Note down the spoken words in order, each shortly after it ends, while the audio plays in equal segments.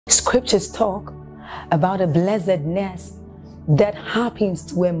Scriptures talk about a blessedness that happens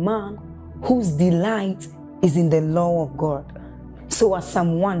to a man whose delight is in the law of God. So as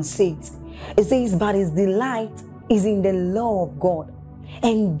Psalm 1 says, it says, but his delight is in the law of God,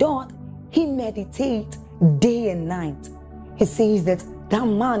 and doth he meditate day and night. He says that that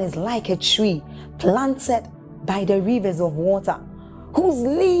man is like a tree planted by the rivers of water, whose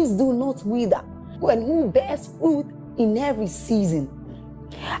leaves do not wither, and who bears fruit in every season.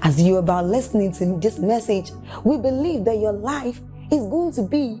 As you're about listening to this message, we believe that your life is going to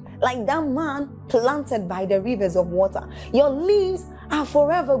be like that man planted by the rivers of water. Your leaves are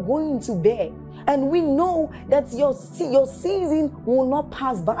forever going to bear. And we know that your season will not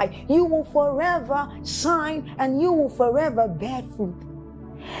pass by. You will forever shine and you will forever bear fruit.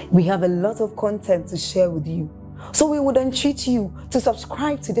 We have a lot of content to share with you. So we would entreat you to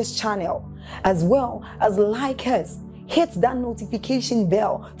subscribe to this channel, as well as like us. Hit that notification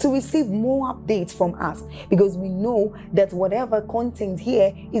bell to receive more updates from us, because we know that whatever content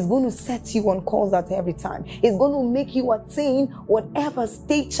here is going to set you on course at every time. It's going to make you attain whatever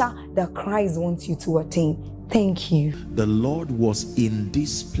stature that Christ wants you to attain. Thank you. The Lord was in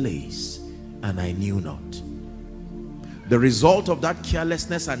this place and I knew not. The result of that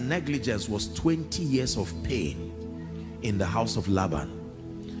carelessness and negligence was 20 years of pain in the house of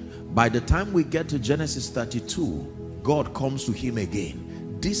Laban. By the time we get to Genesis 32, God comes to him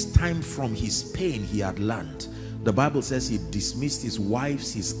again. This time from his pain he had learned. The Bible says he dismissed his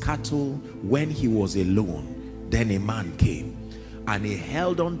wives, his cattle when he was alone. Then a man came and he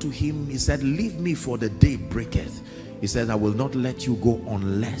held on to him. He said, leave me, for the day breaketh. He said, I will not let you go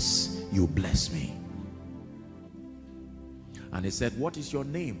unless you bless me. And he said, what is your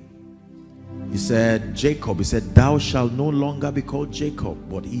name? He said, Jacob. He said, thou shalt no longer be called Jacob,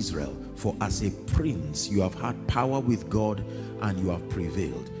 but Israel. For as a prince you have had power with God and you have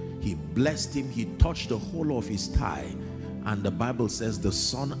prevailed. He blessed him. He touched the whole of his thigh. And the Bible says the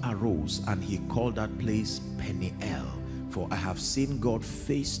sun arose and he called that place Peniel. For I have seen God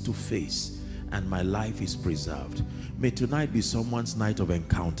face to face and my life is preserved. May tonight be someone's night of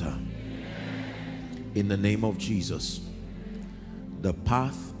encounter. In the name of Jesus. The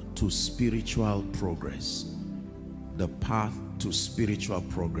path to spiritual progress. The path to spiritual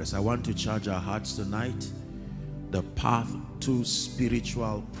progress. I want to charge our hearts tonight. The path to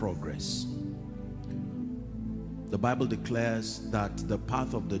spiritual progress. The Bible declares that the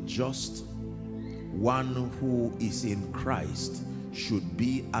path of the just, one who is in Christ, should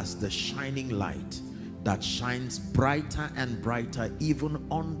be as the shining light that shines brighter and brighter even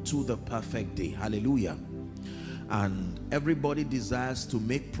unto the perfect day. Hallelujah. And everybody desires to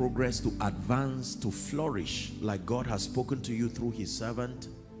make progress, to advance, to flourish like God has spoken to you through his servant.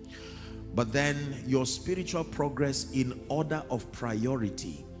 But then your spiritual progress in order of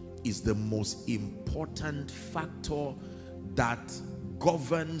priority is the most important factor that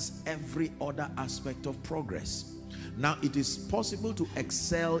governs every other aspect of progress. Now, it is possible to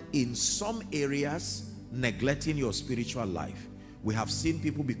excel in some areas, neglecting your spiritual life. We have seen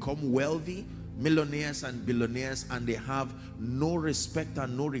people become wealthy, millionaires and billionaires, and they have no respect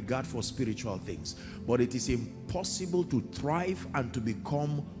and no regard for spiritual things. But it is impossible to thrive and to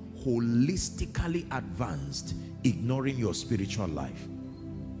become holistically advanced ignoring your spiritual life.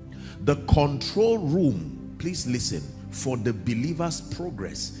 The control room, please listen, for the believer's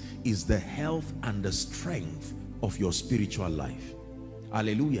progress is the health and the strength of your spiritual life.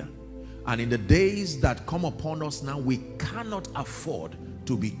 Hallelujah. And in the days that come upon us now, we cannot afford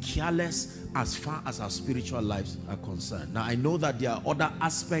to be careless as far as our spiritual lives are concerned. Now, I know that there are other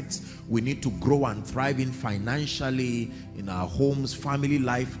aspects we need to grow and thrive in, financially, in our homes, family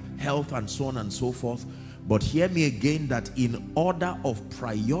life, health, and so on and so forth. But hear me again, that in order of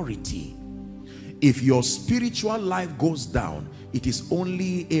priority, if your spiritual life goes down, it is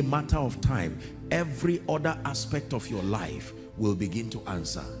only a matter of time. Every other aspect of your life will begin to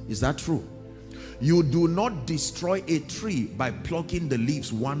answer. Is that true? You do not destroy a tree by plucking the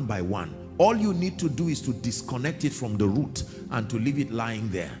leaves one by one. All you need to do is to disconnect it from the root and to leave it lying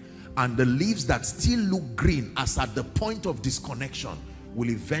there. And the leaves that still look green as at the point of disconnection will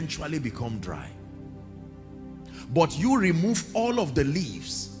eventually become dry. But you remove all of the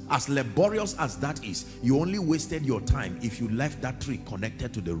leaves, as laborious as that is, you only wasted your time if you left that tree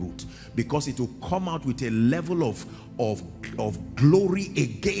connected to the root, because it will come out with a level of glory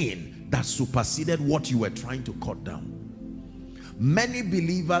again that superseded what you were trying to cut down. Many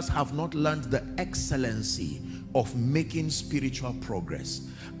believers have not learned the excellency of making spiritual progress.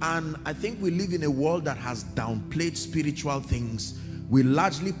 And I think we live in a world that has downplayed spiritual things. We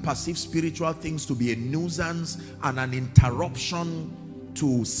largely perceive spiritual things to be a nuisance and an interruption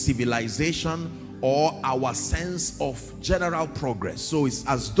to civilization or our sense of general progress. So it's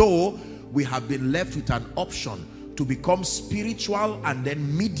as though we have been left with an option to become spiritual and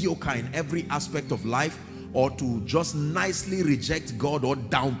then mediocre in every aspect of life, or to just nicely reject God or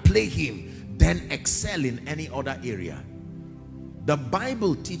downplay him, then excel in any other area. The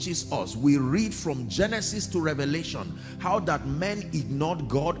Bible teaches us, we read from Genesis to Revelation, how that men ignored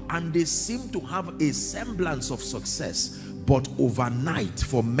God and they seem to have a semblance of success, but overnight,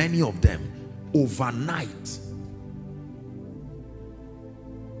 for many of them, overnight,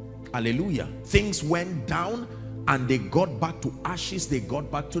 hallelujah, things went down and they got back to ashes, they got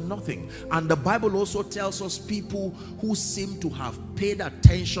back to nothing. And the Bible also tells us people who seem to have paid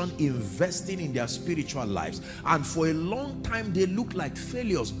attention, investing in their spiritual lives, and for a long time they look like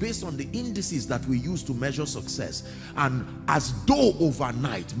failures based on the indices that we use to measure success. And as though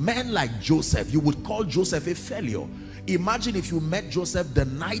overnight, men like Joseph, you would call Joseph a failure. Imagine if you met Joseph the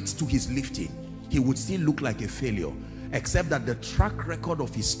night to his lifting, he would still look like a failure, except that the track record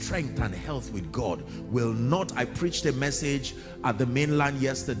of his strength and health with God will not. I preached a message at the mainland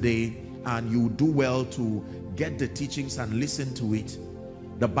yesterday, and you do well to get the teachings and listen to it.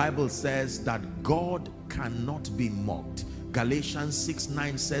 The Bible says that God cannot be mocked. Galatians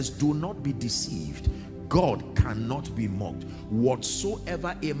 6:9 says, do not be deceived. God cannot be mocked.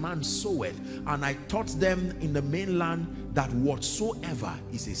 Whatsoever a man soweth. And I taught them in the mainland that whatsoever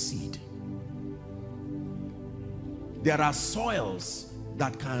is a seed. There are soils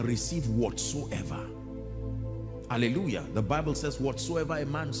that can receive whatsoever. Hallelujah. The Bible says whatsoever a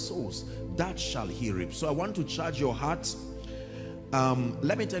man sows, that shall he reap. So I want to charge your hearts.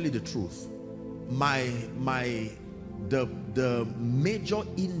 Let me tell you the truth. The major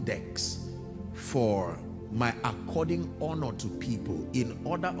index for my according honor to people in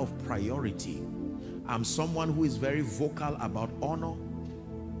order of priority, I'm someone who is very vocal about honor,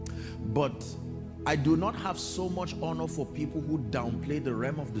 but I do not have so much honor for people who downplay the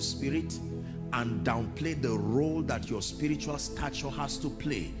realm of the spirit and downplay the role that your spiritual stature has to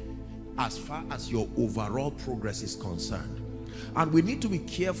play as far as your overall progress is concerned. And we need to be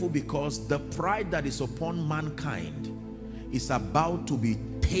careful, because the pride that is upon mankind is about to be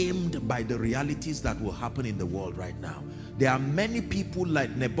tamed by the realities that will happen in the world right now. There are many people like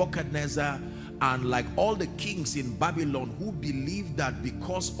Nebuchadnezzar and like all the kings in Babylon who believed that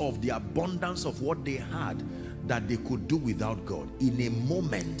because of the abundance of what they had, that they could do without God. In a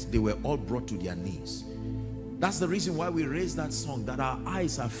moment, they were all brought to their knees. That's the reason why we raise that song, that our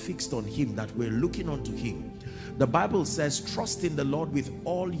eyes are fixed on him, that we're looking unto him. The Bible says, trust in the Lord with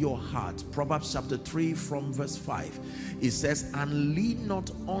all your heart. Proverbs chapter 3 from verse 5. It says, and lean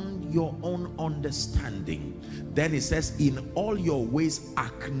not on your own understanding. Then it says, in all your ways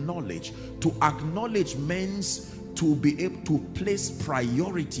acknowledge. To acknowledge means to be able to place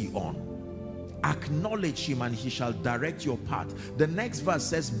priority on. Acknowledge him and he shall direct your path. The next verse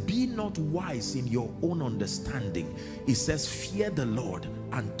says, be not wise in your own understanding. It says, fear the Lord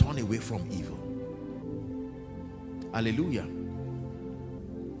and turn away from evil. Hallelujah.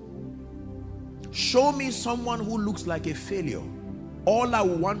 Show me someone who looks like a failure. All I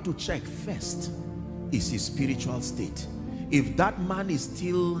want to check first is his spiritual state. If that man is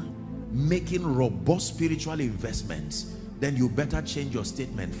still making robust spiritual investments, then you better change your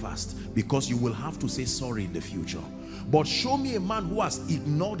statement fast, because you will have to say sorry in the future. But show me a man who has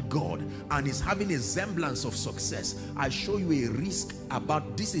ignored God and is having a semblance of success. I show you a risk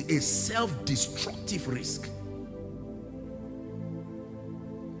about this, is a self-destructive risk.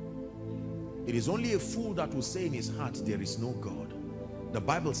 It is only a fool that will say in his heart, there is no God. The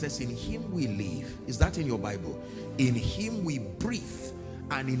Bible says, in him we live. Is that in your Bible? In him we breathe,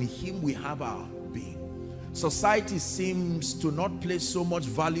 and in him we have our being. Society seems to not place so much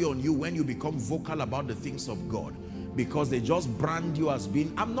value on you when you become vocal about the things of God, because they just brand you as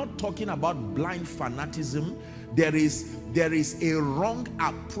being, I'm not talking about blind fanaticism. There is a wrong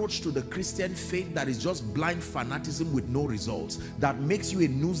approach to the Christian faith that is just blind fanaticism with no results, that makes you a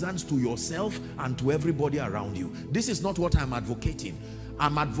nuisance to yourself and to everybody around you. This is not what I'm advocating.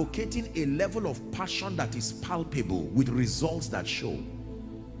 I'm advocating a level of passion that is palpable with results that show.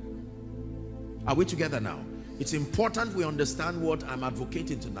 Are we together now? It's important we understand what I'm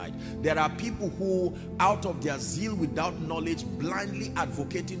advocating tonight. There are people who, out of their zeal without knowledge, blindly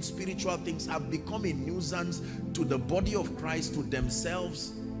advocating spiritual things, have become a nuisance to the body of Christ, to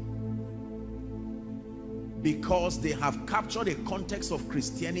themselves, because they have captured a context of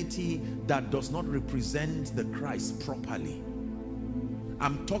Christianity that does not represent the Christ properly.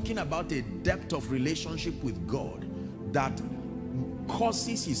 I'm talking about a depth of relationship with God that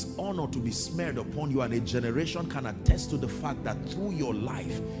causes his honor to be smeared upon you, and a generation can attest to the fact that through your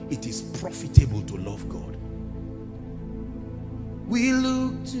life it is profitable to love God. We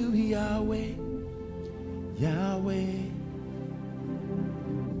look to Yahweh, Yahweh.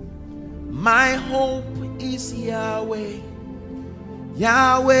 My hope is Yahweh,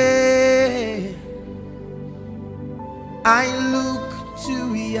 Yahweh. I look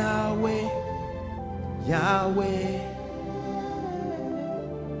to Yahweh, Yahweh.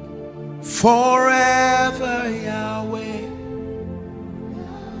 Forever Yahweh.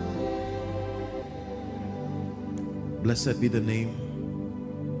 Blessed be the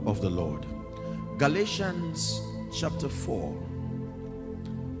name of the Lord. Galatians chapter 4.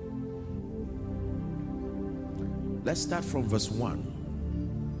 Let's start from verse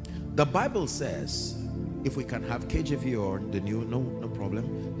 1. The Bible says, if we can have KJV or the new, no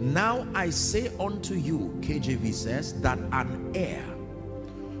problem. Now I say unto you, KJV says, that an heir,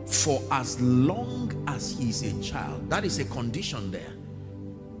 for as long as he is a child, that is a condition there.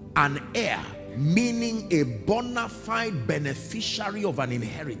 An heir, meaning a bona fide beneficiary of an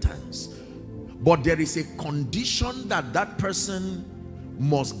inheritance. But there is a condition that that person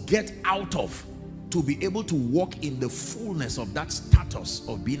must get out of to be able to walk in the fullness of that status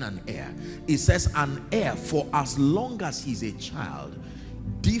of being an heir. It says an heir, for as long as he's a child,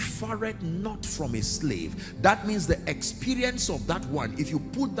 differeth not from a slave. That means the experience of that one, if you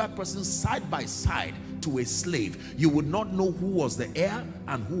put that person side by side to a slave, you would not know who was the heir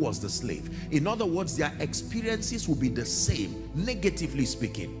and who was the slave. In other words, their experiences will be the same, negatively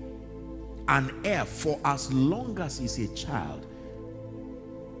speaking. An heir, for as long as he's a child,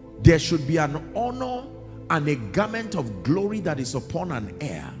 there should be an honor and a garment of glory that is upon an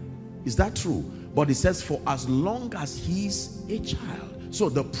heir. Is that true? But it says for as long as he's a child. So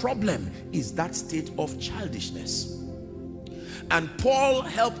the problem is that state of childishness. And Paul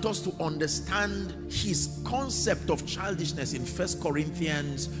helped us to understand his concept of childishness in 1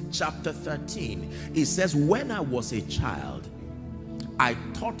 Corinthians chapter 13. It says, when I was a child, I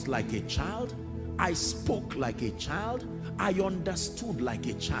thought like a child, I spoke like a child, I understood like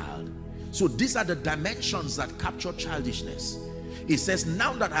a child. So these are the dimensions that capture childishness. It says,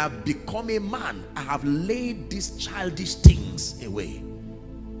 now that I have become a man, I have laid these childish things away.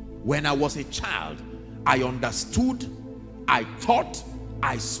 When I was a child, I understood, I thought,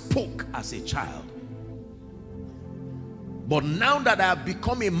 I spoke as a child. But now that I have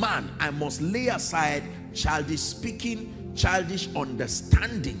become a man, I must lay aside childish speaking, childish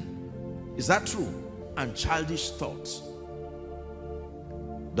understanding. Is that true? And childish thoughts.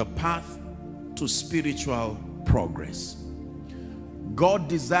 The path to spiritual progress. God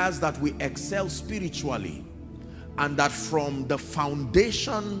desires that we excel spiritually, and that from the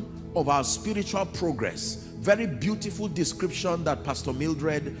foundation of our spiritual progress, very beautiful description that Pastor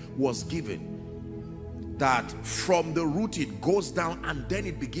Mildred was given, that from the root it goes down and then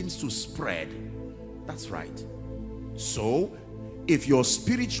it begins to spread. That's right. So if your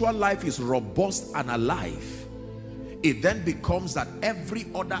spiritual life is robust and alive, it then becomes that every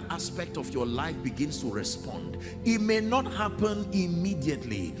other aspect of your life begins to respond. It may not happen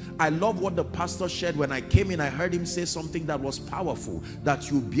immediately. I love what the pastor shared. When I came in, I heard him say something that was powerful, that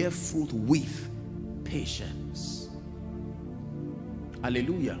you bear fruit with patience.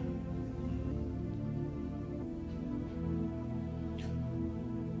 Hallelujah.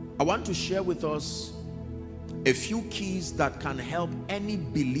 I want to share with us a few keys that can help any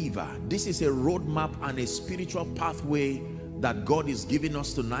believer. This is a roadmap and a spiritual pathway that God is giving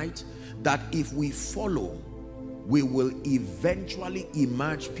us tonight, that if we follow, we will eventually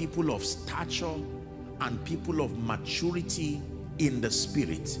emerge people of stature and people of maturity in the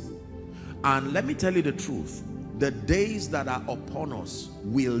spirit. And let me tell you the truth, the days that are upon us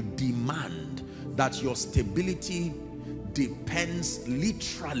will demand that your stability depends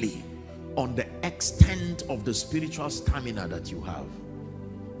literally on the extent of the spiritual stamina that you have.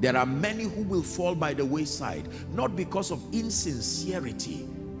 There are many who will fall by the wayside, not because of insincerity,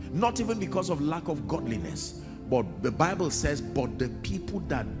 not even because of lack of godliness, but the Bible says, but the people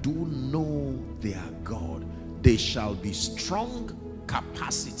that do know their God, they shall be strong,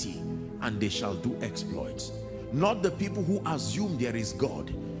 capacity, and they shall do exploits. Not the people who assume there is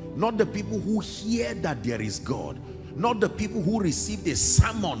God, not the people who hear that there is God, not the people who received a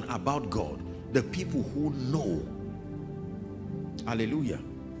sermon about God, the people who know. Hallelujah.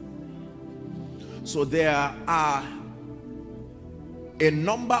 So there are a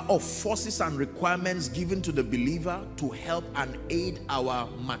number of forces and requirements given to the believer to help and aid our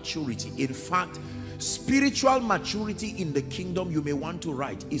maturity. In fact, spiritual maturity in the kingdom, you may want to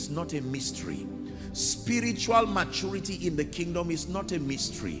write, is not a mystery. Spiritual maturity in the kingdom is not a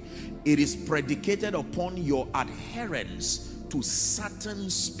mystery. It is predicated upon your adherence to certain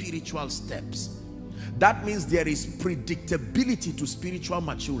spiritual steps. That means there is predictability to spiritual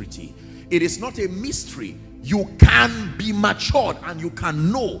maturity. It is not a mystery. You can be matured and you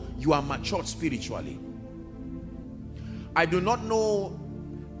can know you are matured spiritually. I do not know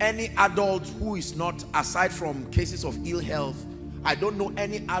any adult who is not, aside from cases of ill health, I don't know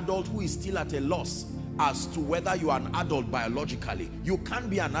any adult who is still at a loss as to whether you are an adult biologically. You can't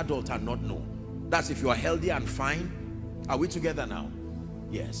be an adult and not know. That's if you are healthy and fine. Are we together now?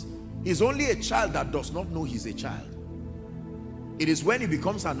 Yes. It's only a child that does not know he's a child. It is when he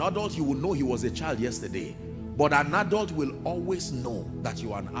becomes an adult, he will know he was a child yesterday. But an adult will always know that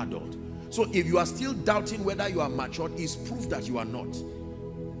you are an adult. So if you are still doubting whether you are matured, it's proof that you are not.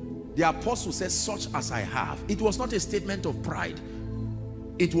 The apostle says, such as I have. It was not a statement of pride.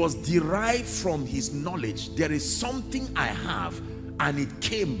 It was derived from his knowledge. There is something I have, and it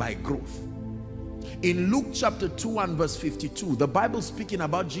came by growth. In Luke chapter 2 and verse 52, the Bible speaking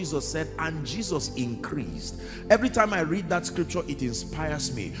about Jesus said, and Jesus increased. Every time I read that scripture, it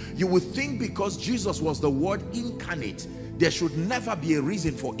inspires me. You would think because Jesus was the Word incarnate, there should never be a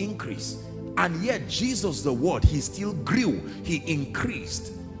reason for increase. And yet Jesus, the Word, he still grew. He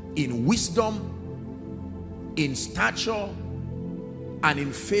increased in wisdom, in stature, and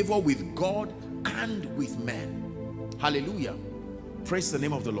in favor with God and with men. Hallelujah. Praise the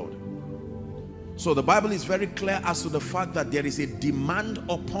name of the Lord. So the Bible is very clear as to the fact that there is a demand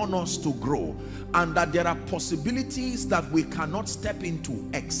upon us to grow, and that there are possibilities that we cannot step into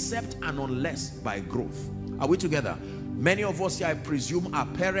except and unless by growth. Are we together? Many of us here, I presume, are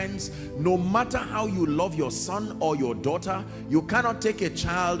parents. No matter how you love your son or your daughter, you cannot take a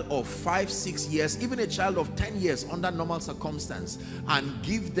child of 5, 6 years, even a child of 10 years under normal circumstance, and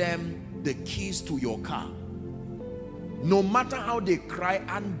give them the keys to your car. No matter how they cry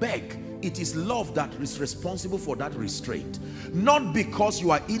and beg, it is love that is responsible for that restraint. Not because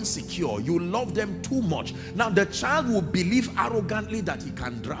you are insecure, you love them too much. Now the child will believe arrogantly that he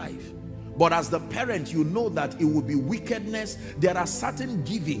can drive. But as the parent, you know that it will be wickedness. There are certain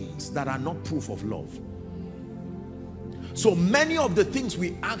givings that are not proof of love. So many of the things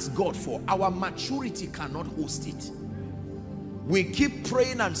we ask God for, our maturity cannot host it. We keep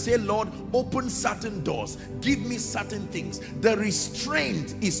praying and say, Lord, open certain doors, give me certain things. The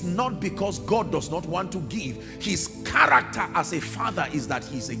restraint is not because God does not want to give. His character as a father is that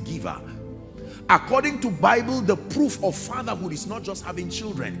he's a giver. According to Bible, the proof of fatherhood is not just having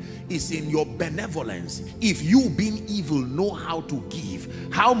children, it's in your benevolence. If you, being evil, know how to give,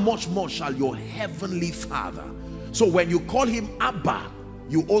 how much more shall your heavenly Father? So when you call him Abba,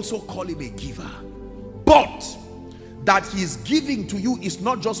 you also call him a giver. But that his giving to you is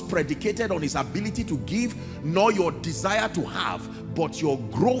not just predicated on his ability to give, nor your desire to have, but your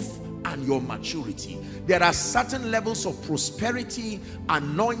growth and your maturity. There are certain levels of prosperity,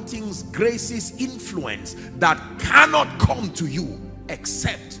 anointings, graces, influence that cannot come to you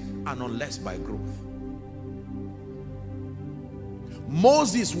except and unless by growth.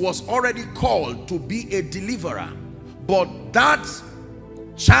 Moses was already called to be a deliverer, but that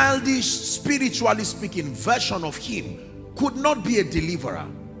childish, spiritually speaking, version of him could not be a deliverer.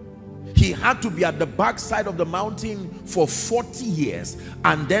 He had to be at the backside of the mountain for 40 years.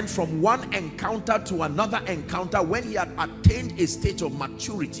 And then from one encounter to another encounter, when he had attained a state of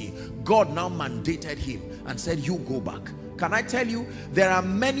maturity, God now mandated him and said, you go back. Can I tell you, there are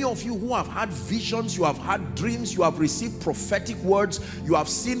many of you who have had visions, you have had dreams, you have received prophetic words, you have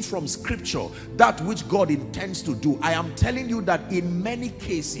seen from scripture that which God intends to do. I am telling you that in many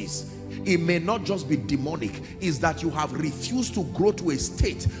cases, it may not just be demonic, is that you have refused to grow to a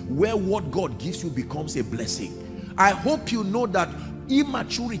state where what God gives you becomes a blessing. I hope you know that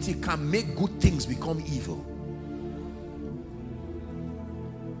immaturity can make good things become evil.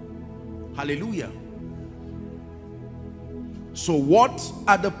 Hallelujah. So what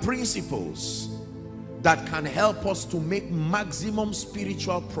are the principles that can help us to make maximum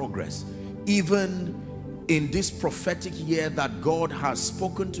spiritual progress, even in this prophetic year that God has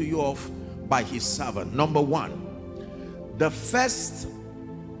spoken to you of by his servant? Number one, the first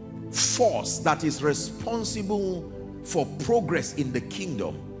force that is responsible for progress in the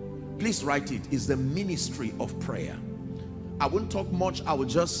kingdom, please write it, is the ministry of prayer. I won't talk much, I will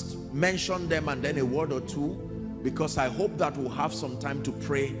just mention them and then a word or two, because I hope that we'll have some time to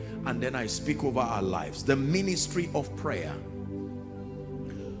pray and then I speak over our lives. The ministry of prayer.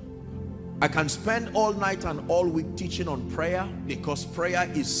 I can spend all night and all week teaching on prayer, because prayer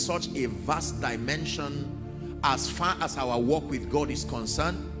is such a vast dimension as far as our walk with God is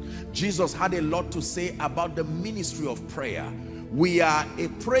concerned. Jesus had a lot to say about the ministry of prayer. We are a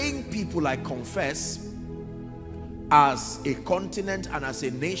praying people, I confess, as a continent and as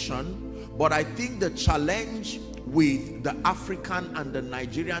a nation, but I think the challenge with the African and the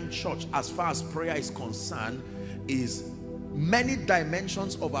Nigerian church as far as prayer is concerned is many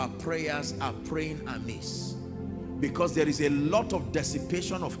dimensions of our prayers are praying amiss, because there is a lot of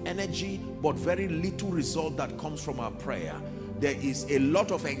dissipation of energy but very little result that comes from our prayer. There is a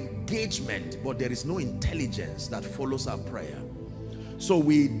lot of engagement but there is no intelligence that follows our prayer. So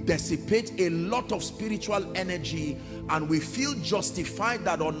we dissipate a lot of spiritual energy, and we feel justified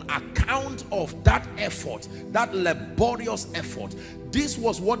that on account of that effort, that laborious effort, this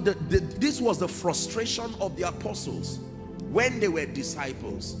was what this was the frustration of the apostles when they were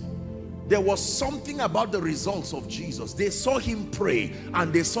disciples. There was something about the results of Jesus. They saw him pray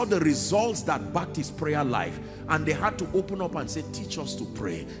and they saw the results that backed his prayer life, and they had to open up and say, teach us to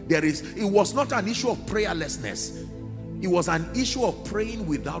pray. It was not an issue of prayerlessness. It was an issue of praying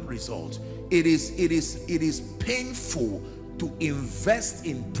without result. It is painful to invest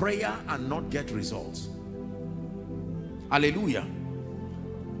in prayer and not get results. Hallelujah.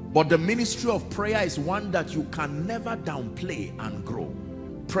 But the ministry of prayer is one that you can never downplay and grow.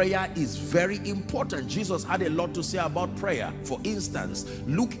 Prayer is very important. Jesus had a lot to say about prayer. For instance,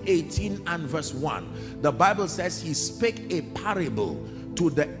 Luke 18 and verse 1, the Bible says he spake a parable to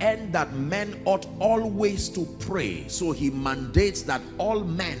the end that men ought always to pray. So he mandates that all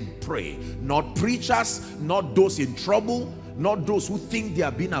men pray, not preachers, not those in trouble, not those who think they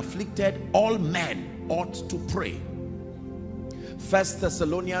are being afflicted. All men ought to pray. 1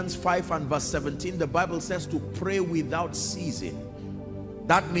 Thessalonians 5 and verse 17, the Bible says to pray without ceasing.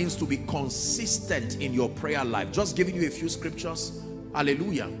 That means to be consistent in your prayer life. Just giving you a few scriptures.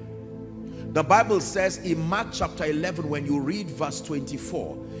 Hallelujah. The Bible says in Mark chapter 11, when you read verse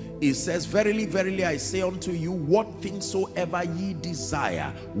 24, it says, verily, verily, I say unto you, what things soever ye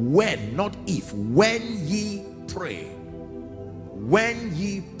desire, when, not if, when ye pray. When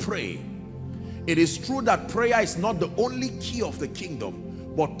ye pray. It is true that prayer is not the only key of the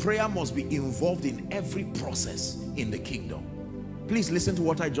kingdom, but prayer must be involved in every process in the kingdom. Please listen to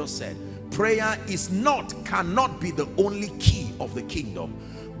what I just said. Prayer cannot be the only key of the kingdom,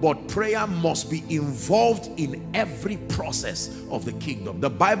 but prayer must be involved in every process of the kingdom. The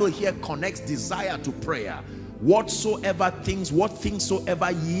Bible here connects desire to prayer. What things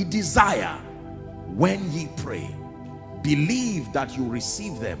soever ye desire, when ye pray, believe that you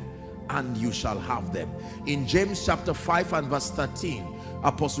receive them and you shall have them. In James chapter 5 and verse 13,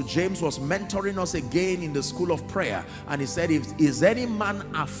 Apostle James was mentoring us again in the school of prayer, and he said, if is any man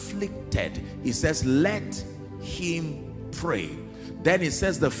afflicted, he says, let him pray. Then it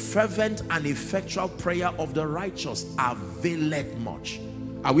says, the fervent and effectual prayer of the righteous availeth much.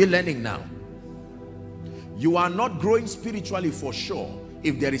 Are we learning now? You are not growing spiritually for sure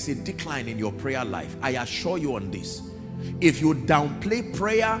if there is a decline in your prayer life. I assure you on this. If you downplay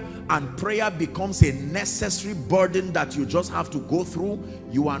prayer and prayer becomes a necessary burden that you just have to go through,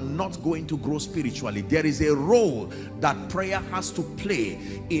 you are not going to grow spiritually. There is a role that prayer has to play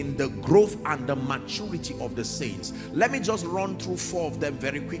in the growth and the maturity of the saints. Let me just run through 4 of them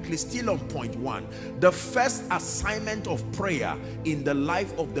very quickly, still on point 1. The first assignment of prayer in the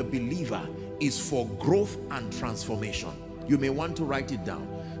life of the believer is for growth and transformation. You may want to write it down.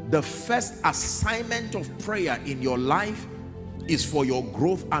 The first assignment of prayer in your life is for your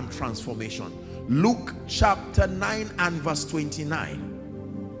growth and transformation. Luke chapter 9 and verse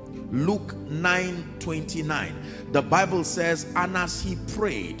 29. Luke 9:29. The Bible says, and as he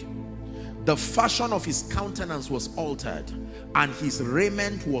prayed, the fashion of his countenance was altered, and his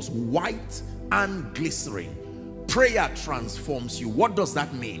raiment was white and glistering. Prayer transforms you. What does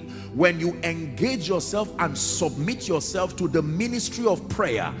that mean? When you engage yourself and submit yourself to the ministry of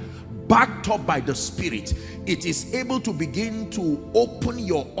prayer, backed up by the Spirit, it is able to begin to open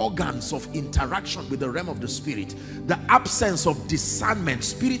your organs of interaction with the realm of the Spirit. The absence of discernment,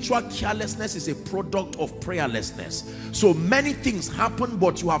 spiritual carelessness, is a product of prayerlessness. So many things happen,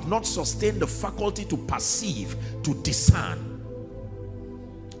 but you have not sustained the faculty to perceive, to discern.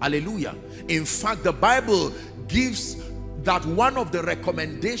 Hallelujah. In fact, the Bible gives that one of the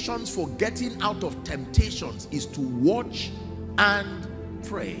recommendations for getting out of temptations is to watch and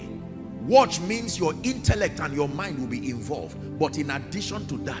pray. Watch means your intellect and your mind will be involved, but in addition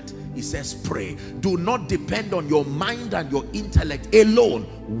to that, it says pray. Do not depend on your mind and your intellect alone.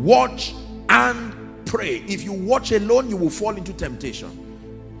 Watch and pray. If you watch alone, you will fall into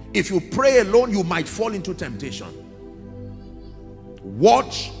temptation. If you pray alone, you might fall into temptation.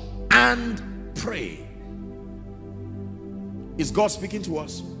 Watch and pray. Is God speaking to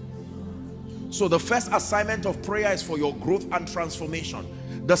us? So the first assignment of prayer is for your growth and transformation.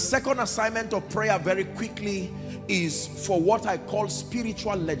 The second assignment of prayer, very quickly, is for what I call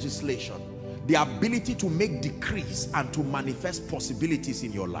spiritual legislation. The ability to make decrees and to manifest possibilities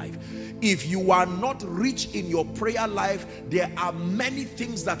in your life. If you are not rich in your prayer life, there are many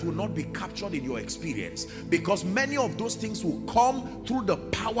things that will not be captured in your experience, because many of those things will come through the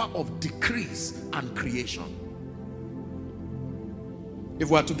power of decrees and creation. If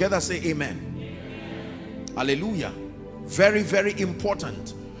we are together, say amen. Hallelujah. Very, very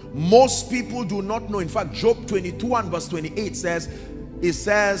important. Most people do not know. In fact, Job 22 and verse 28 says, it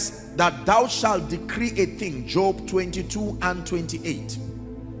says that thou shalt decree a thing. Job 22 and 28.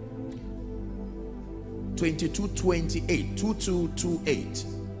 22, 28. 2228.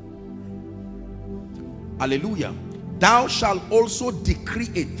 Hallelujah. Thou shalt also decree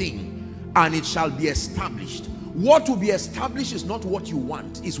a thing, and it shall be established. What will be established is not what you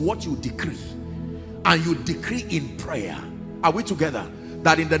want, is what you decree. And you decree in prayer. Are we together?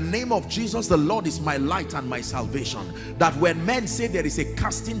 That in the name of Jesus, the Lord is my light and my salvation. That when men say there is a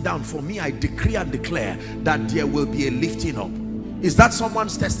casting down, for me, I decree and declare that there will be a lifting up. Is that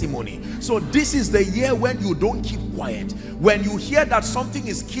someone's testimony? So this is the year when you don't keep quiet. When you hear that something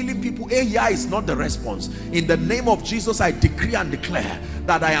is killing people, yeah, is not the response. In the name of Jesus, I decree and declare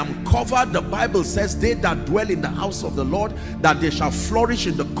that I am covered. The Bible says, they that dwell in the house of the Lord, that they shall flourish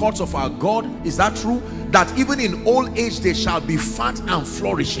in the courts of our God. Is that true? That even in old age they shall be fat and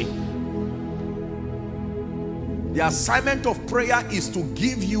flourishing. The assignment of prayer is to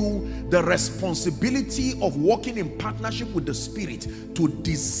give you the responsibility of walking in partnership with the Spirit to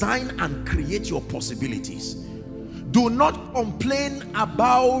design and create your possibilities. Do not complain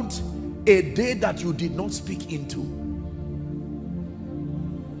about a day that you did not speak into.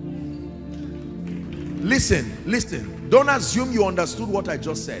 Listen. Don't assume you understood what I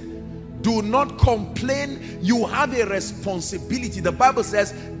just said. Do not complain. You have a responsibility. The Bible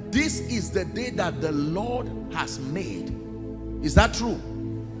says, this is the day that the Lord has made. Is that true?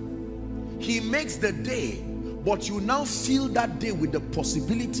 He makes the day, but you now fill that day with the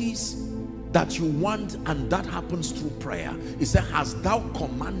possibilities that you want, and that happens through prayer. He said, hast thou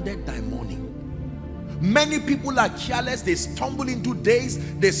commanded thy morning? Many people are careless. They stumble into days,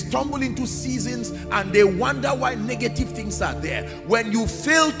 they stumble into seasons, and they wonder why negative things are there. When you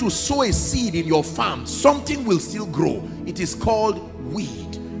fail to sow a seed in your farm, something will still grow. It is called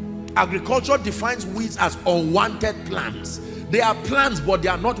weed. Agriculture defines weeds as unwanted plants. They are plants, but they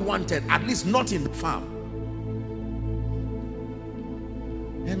are not wanted, at least not in the farm.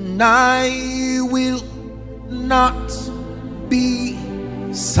 And I will not be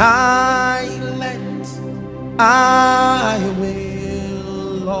silent. I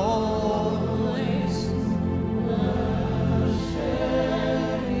will always worship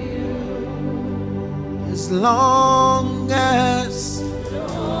you as long as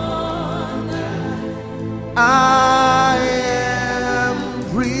I am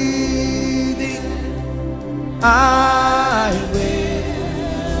breathing. I will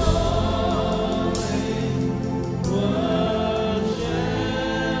always worship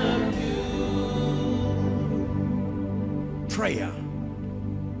you. Prayer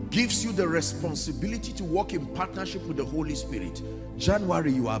gives you the responsibility to walk in partnership with the Holy Spirit.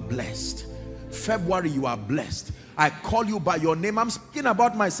 January, you are blessed. February, you are blessed. I call you by your name. I'm speaking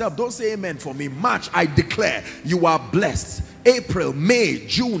about myself. Don't say amen for me. March, I declare you are blessed. April, May,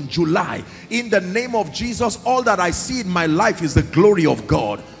 June, July, in the name of Jesus, all that I see in my life is the glory of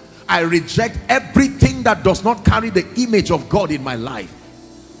God. I reject everything that does not carry the image of God in my life.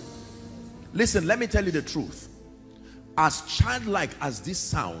 Listen, let me tell you the truth. As childlike as this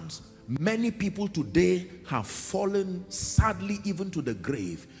sounds, many people today have fallen sadly even to the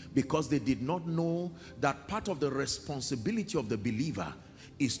grave, because they did not know that part of the responsibility of the believer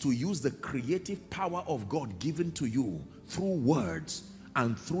is to use the creative power of God given to you through words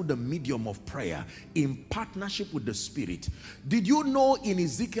and through the medium of prayer in partnership with the Spirit. Did you know in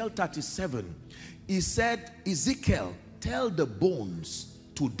Ezekiel 37, he said, Ezekiel, tell the bones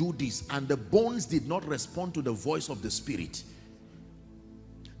to do this, and the bones did not respond to the voice of the Spirit.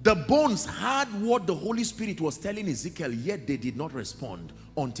 The bones heard what the Holy Spirit was telling Ezekiel, yet they did not respond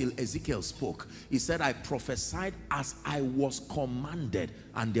until Ezekiel spoke. He said, I prophesied as I was commanded,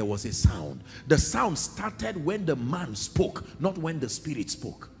 and there was a sound. The sound started when the man spoke, not when the Spirit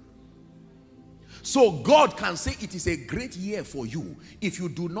spoke. So God can say it is a great year for you. If you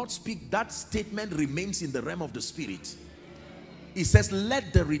do not speak, that statement remains in the realm of the Spirit. He says,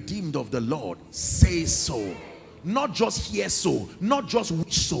 let the redeemed of the Lord say so. Not just hear so, not just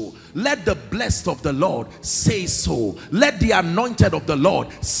wish so. Let the blessed of the Lord say so. Let the anointed of the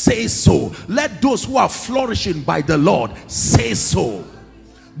Lord say so. Let those who are flourishing by the Lord say so.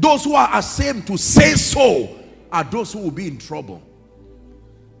 Those who are ashamed to say so are those who will be in trouble.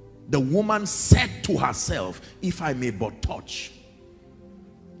 The woman said to herself, if I may but touch.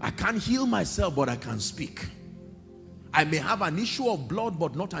 I can't heal myself, but I can speak. I may have an issue of blood,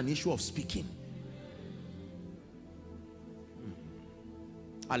 but not an issue of speaking.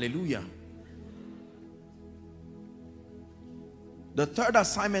 Hallelujah. The third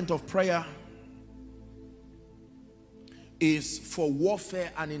assignment of prayer is for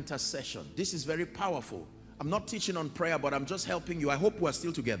warfare and intercession. This is very powerful. I'm not teaching on prayer, but I'm just helping you. I hope we're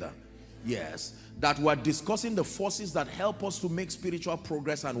still together. Yes, that we're discussing the forces that help us to make spiritual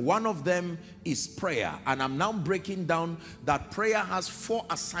progress, and one of them is prayer. And I'm now breaking down that prayer has 4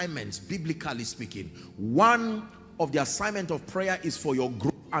 assignments, biblically speaking. One of the assignment of prayer is for your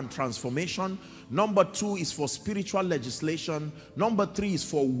growth and transformation. Number 2 is for spiritual legislation. Number 3 is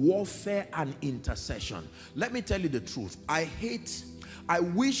for warfare and intercession. Let me tell you the truth. I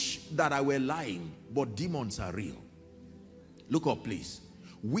wish that I were lying, but demons are real. Look up, please.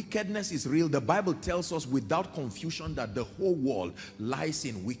 Wickedness is real. The Bible tells us without confusion that the whole world lies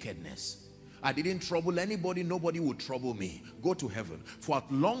in wickedness. I didn't trouble anybody. Nobody would trouble me. Go to heaven. For as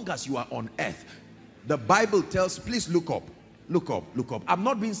long as you are on earth, the Bible tells, please look up. Look up, look up. I'm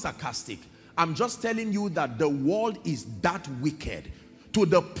not being sarcastic. I'm just telling you that the world is that wicked to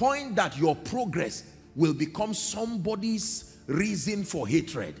the point that your progress will become somebody's reason for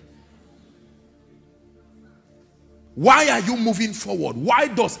hatred. Why are you moving forward? Why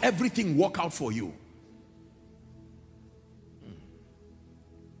does everything work out for you?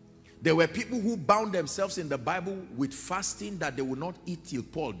 There were people who bound themselves in the Bible with fasting that they would not eat till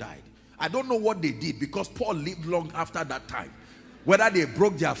Paul died. I don't know what they did, because Paul lived long after that time. Whether they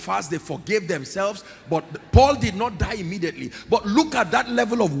broke their fast, they forgave themselves, but Paul did not die immediately. But look at that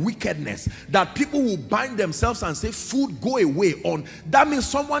level of wickedness, that people will bind themselves and say, food, go away. On that means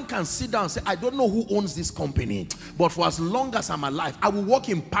someone can sit down and say, I don't know who owns this company, but for as long as I'm alive, I will work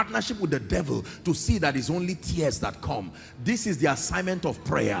in partnership with the devil to see that it's only tears that come. This is the assignment of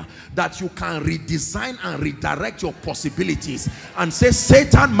prayer, that you can redesign and redirect your possibilities and say,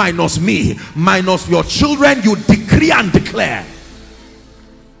 Satan minus me, minus your children, you decree and declare.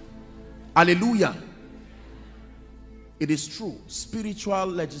 Hallelujah. It is true. Spiritual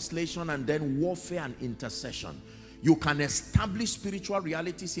legislation and then warfare and intercession. You can establish spiritual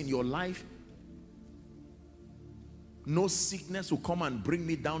realities in your life. No sickness will come and bring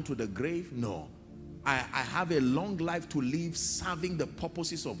me down to the grave. No. I have a long life to live serving the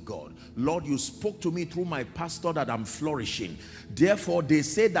purposes of God. Lord, you spoke to me through my pastor that I'm flourishing. Therefore, they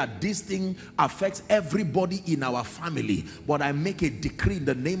say that this thing affects everybody in our family. But I make a decree in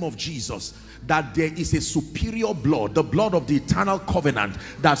the name of Jesus that there is a superior blood, the blood of the eternal covenant,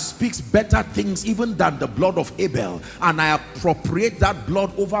 that speaks better things even than the blood of Abel. And I appropriate that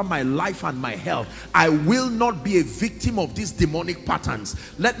blood over my life and my health. I will not be a victim of these demonic patterns.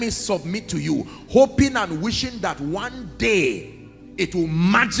 Let me submit to you, hoping and wishing that one day it will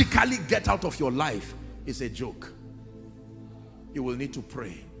magically get out of your life is a joke. You will need to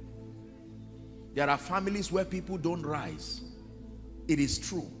pray. There are families where people don't rise. It is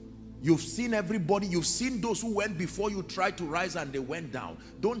true. You've seen everybody, you've seen those who went before you tried to rise and they went down.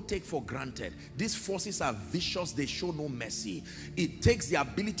 Don't take for granted. These forces are vicious, they show no mercy. It takes the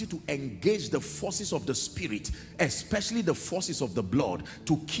ability to engage the forces of the spirit, especially the forces of the blood,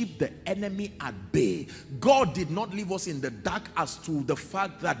 to keep the enemy at bay. God did not leave us in the dark as to the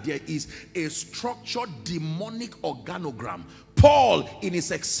fact that there is a structured demonic organogram. Paul, in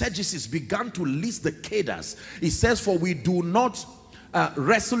his exegesis, began to list the cadres. He says, for we do not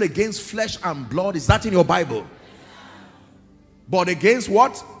wrestle against flesh and blood. Is that in your Bible? But against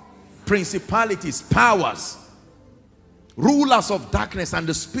what? Principalities, powers, rulers of darkness, and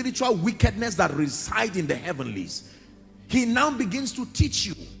the spiritual wickedness that reside in the heavenlies. He now begins to teach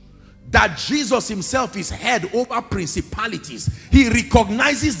you that Jesus himself is head over principalities. He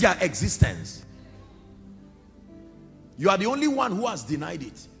recognizes their existence. You are the only one who has denied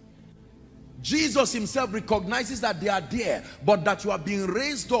it. Jesus himself recognizes that they are there, but that you are being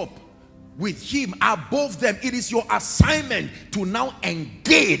raised up with him above them. It is your assignment to now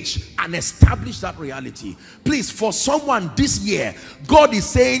engage and establish that reality. Please, for someone this year, God is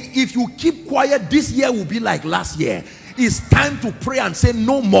saying, if you keep quiet, this year will be like last year. It's time to pray and say,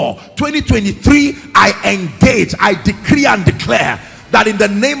 no more. 2023, I engage, I decree and declare that in the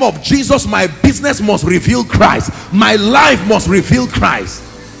name of Jesus, my business must reveal Christ. My life must reveal Christ.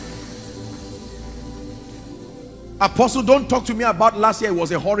 Apostle, don't talk to me about last year. It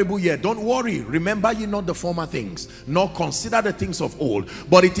was a horrible year. Don't worry. Remember ye not the former things, nor consider the things of old.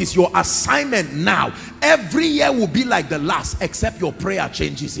 But it is your assignment now. Every year will be like the last, except your prayer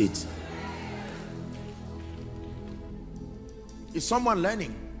changes it. Is someone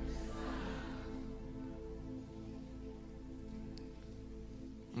learning?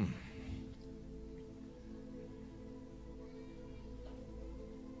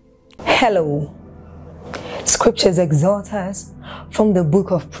 Hello. Scriptures exhort us from the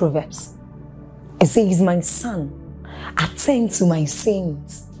book of Proverbs. It says, my son, attend to my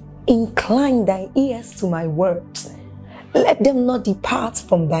sayings, incline thy ears to my words, let them not depart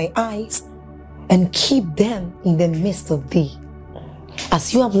from thy eyes, and keep them in the midst of thee.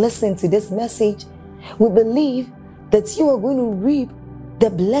 As you have listened to this message, we believe that you are going to reap the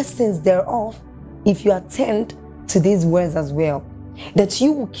blessings thereof if you attend to these words as well. That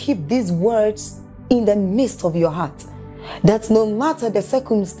you will keep these words in the midst of your heart, that no matter the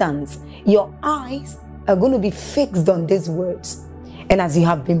circumstance, your eyes are going to be fixed on these words. And as you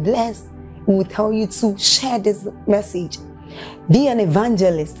have been blessed, we will tell you to share this message. Be an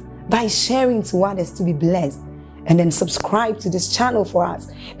evangelist by sharing to others to be blessed. And then subscribe to this channel for us,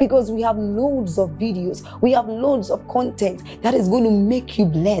 because we have loads of videos, we have loads of content that is going to make you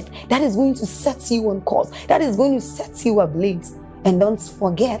blessed, that is going to set you on course, that is going to set you ablaze. And don't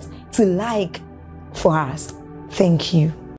forget to like for us. Thank you.